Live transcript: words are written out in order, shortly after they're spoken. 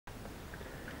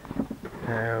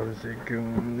How's it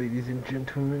going, ladies and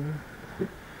gentlemen?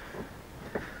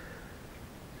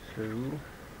 So,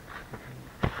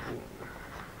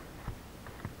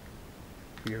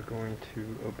 we are going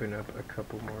to open up a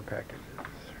couple more packages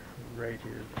right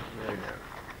here, right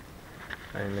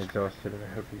now. I am exhausted and I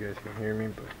hope you guys can hear me,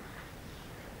 but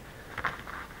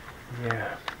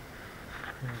yeah,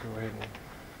 I'm gonna go ahead and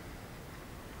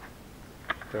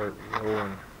start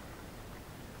rolling.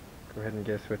 Go ahead and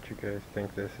guess what you guys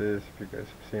think this is. If you guys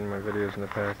have seen my videos in the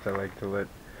past, I like to let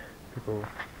people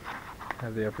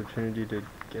have the opportunity to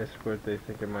guess what they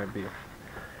think it might be.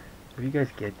 If you guys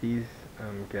get these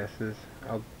guesses,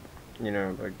 I'll,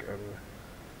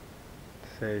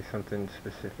 say something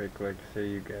specific, like say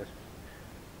you guess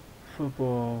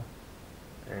football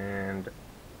and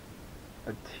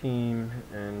a team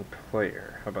and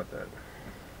player. How about that?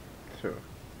 So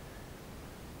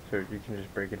you can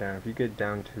just break it down. If you get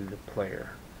down to the player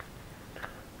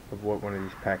of what one of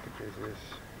these packages is,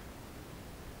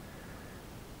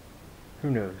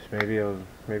 who knows? Maybe I'll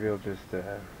just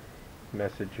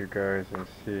message you guys and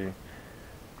see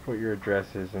what your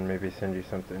address is, and maybe send you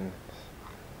something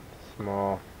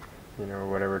small, or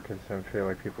whatever. Because I feel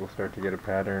like people start to get a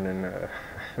pattern and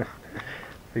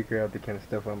figure out the kind of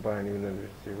stuff I'm buying, even though there's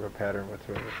zero pattern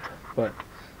whatsoever. But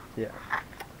yeah,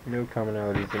 no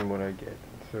commonalities in what I get.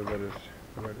 So that is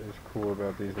what is cool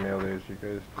about these mail days. You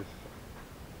guys just,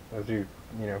 as you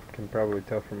can probably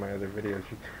tell from my other videos,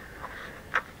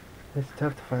 it's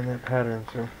tough to find that pattern.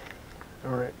 So,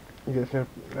 alright, you guys have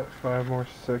about 5 more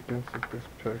seconds if this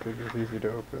package is easy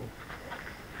to open.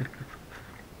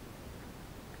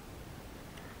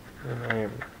 And I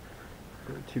am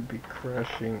going to be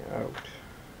crashing out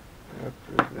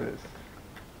after this.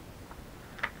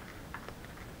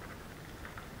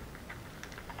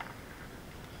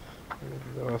 I'm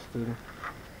exhausted.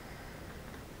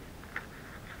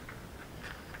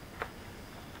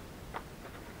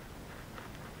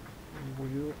 I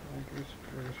guess you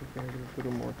guys are going to get a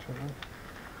little more time.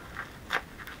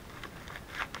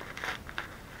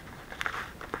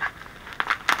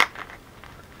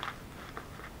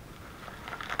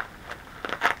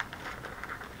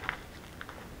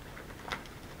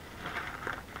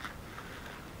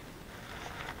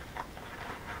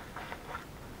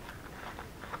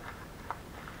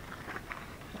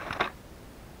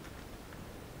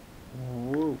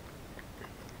 Whoa.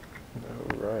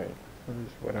 Alright. That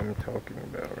is what I'm talking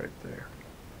about right there.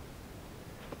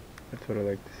 That's what I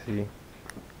like to see.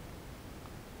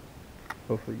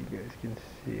 Hopefully you guys can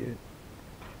see it.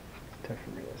 It's tough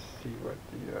for me to see what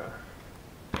the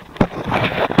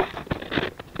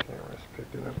camera's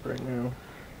picking up right now.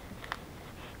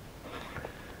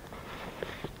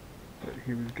 But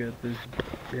here we've got this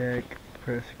Dak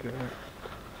Prescott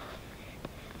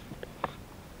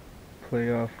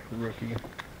playoff rookie.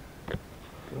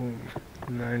 Boom.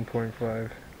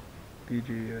 9.5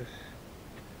 BGS.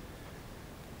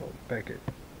 Oh, Beckett.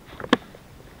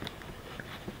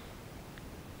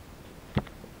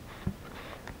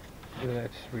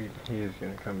 That's sweet. He is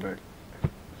going to come back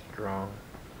strong.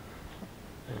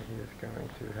 And he is going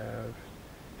to have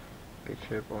a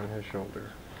chip on his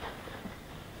shoulder.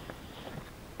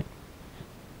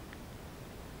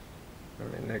 I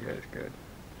mean, that guy's good.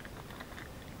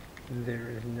 There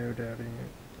is no doubting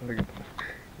it. Look at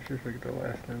just look at the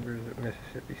last numbers at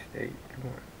Mississippi State. Come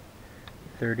on.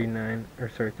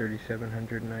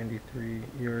 3,793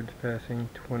 yards passing,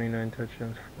 29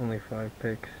 touchdowns, only 5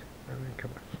 picks. I mean,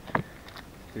 come on.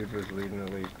 This dude was leading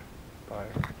the league by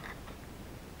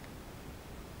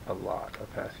a lot of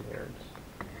passing yards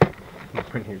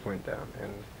when he went down,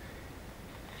 and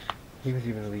he was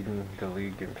even leading the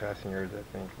league in passing yards, I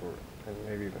think, and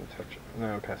maybe even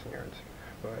passing yards.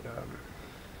 But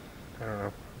I don't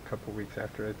know, a couple weeks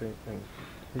after, I think, and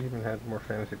he even had more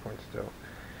fantasy points still.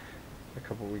 A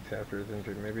couple weeks after his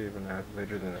injury, maybe even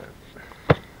later than that.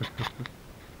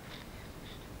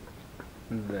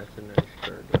 That's a nice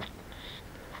card.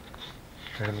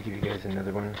 Let me give you guys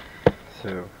another one.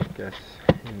 So, guess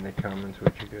in the comments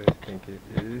what you guys think it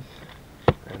is,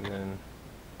 and then,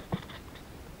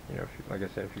 like I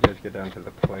said, if you guys get down to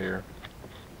the player,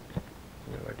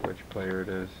 like which player it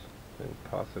is, then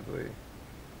possibly.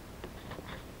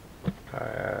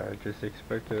 I just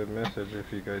expect a message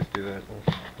if you guys do that.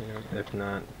 If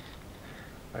not,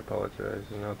 I apologize,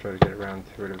 and I'll try to get around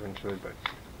to it eventually. But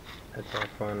it's all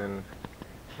fun, and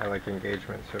I like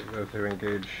engagement. So those who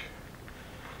engage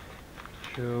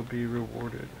shall be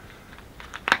rewarded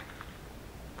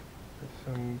at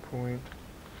some point.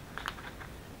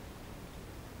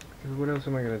 Because what else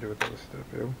am I gonna do with all this stuff,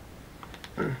 yo?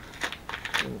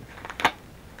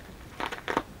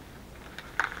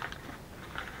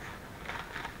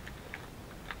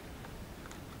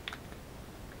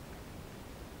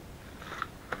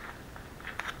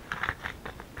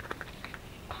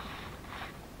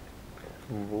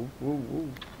 whoa, whoa, whoa,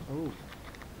 oh,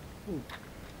 oh.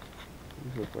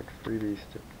 These look like freebies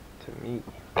to me.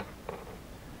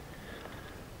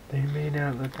 They may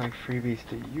not look like freebies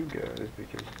to you guys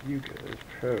because you guys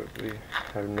probably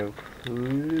have no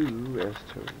clue as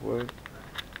to what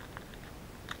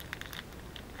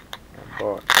I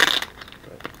bought,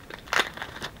 but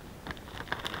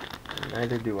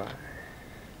neither do I.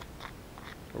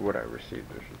 Or what I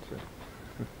received, I should say.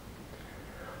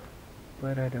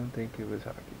 But I don't think it was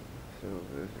hockey, so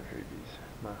those are freebies.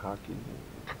 My hockey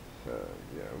is,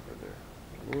 yeah, over there.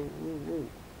 Whoa, whoa, whoa.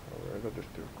 Alright, I'll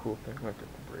just do a cool thing like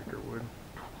a breaker would.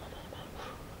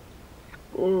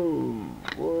 Boom!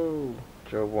 Whoa!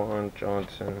 Joe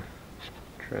Johnson,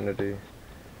 Trinity,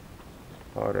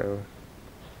 Auto.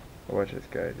 I watched this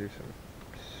guy do some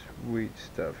sweet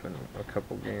stuff in a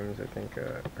couple games, I think,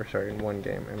 or sorry, in one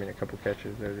game. I mean, a couple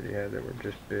catches there that he had that were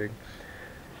just big.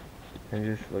 And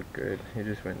just looked good. He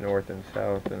just went north and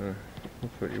south, and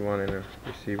that's what you want in a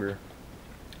receiver.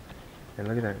 And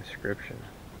look at that inscription.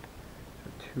 So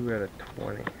 2 out of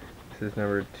 20. This is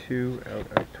number 2 out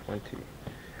of 20.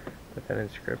 But that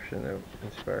inscription that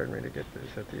inspired me to get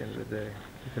this at the end of the day,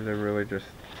 because I really just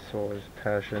saw his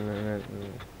passion in it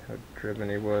and how driven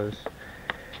he was.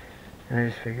 And I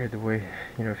just figured the way,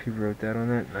 you know, if he wrote that on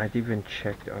that, and I'd even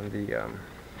checked on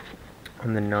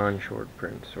the non-short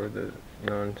prints or the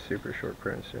non-super short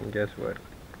prints, and guess what?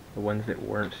 The ones that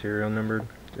weren't serial numbered,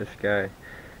 this guy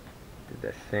did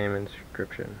that same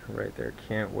inscription right there.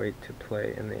 Can't wait to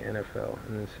play in the NFL,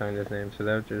 and then signed his name. So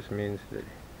that just means that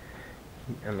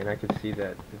I mean, I could see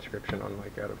that inscription on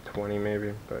like out of 20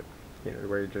 maybe, but you know,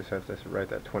 where you just have to write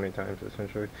that 20 times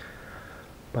essentially.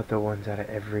 But the ones out of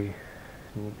every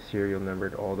serial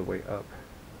numbered all the way up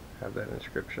have that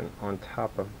inscription on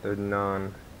top of the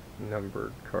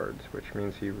non-numbered cards, which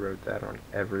means he wrote that on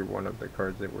every one of the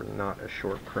cards that were not a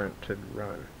short print to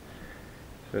run.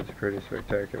 So it's pretty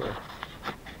spectacular.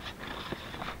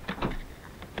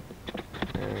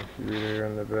 And if you read here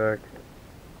on the back,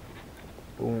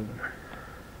 boom.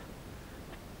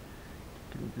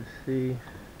 You can just see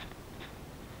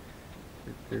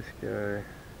that this guy,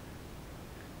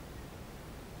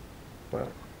 well,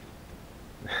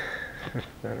 I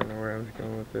don't know where I was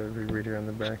going with the rereader on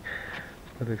the back,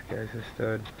 but this guy's a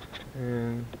stud,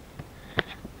 and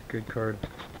good card,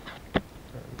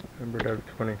 numbered out of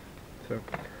 20. So,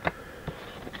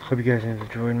 hope you guys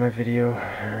enjoyed my video,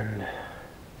 and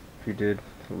if you did,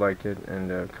 like it,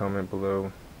 and comment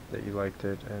below that you liked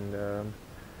it, and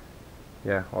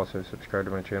yeah, also subscribe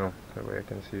to my channel, that way I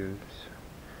can see who's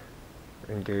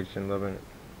engaged and loving it.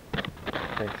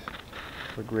 Thanks.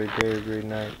 Have a great day, a great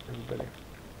night, everybody.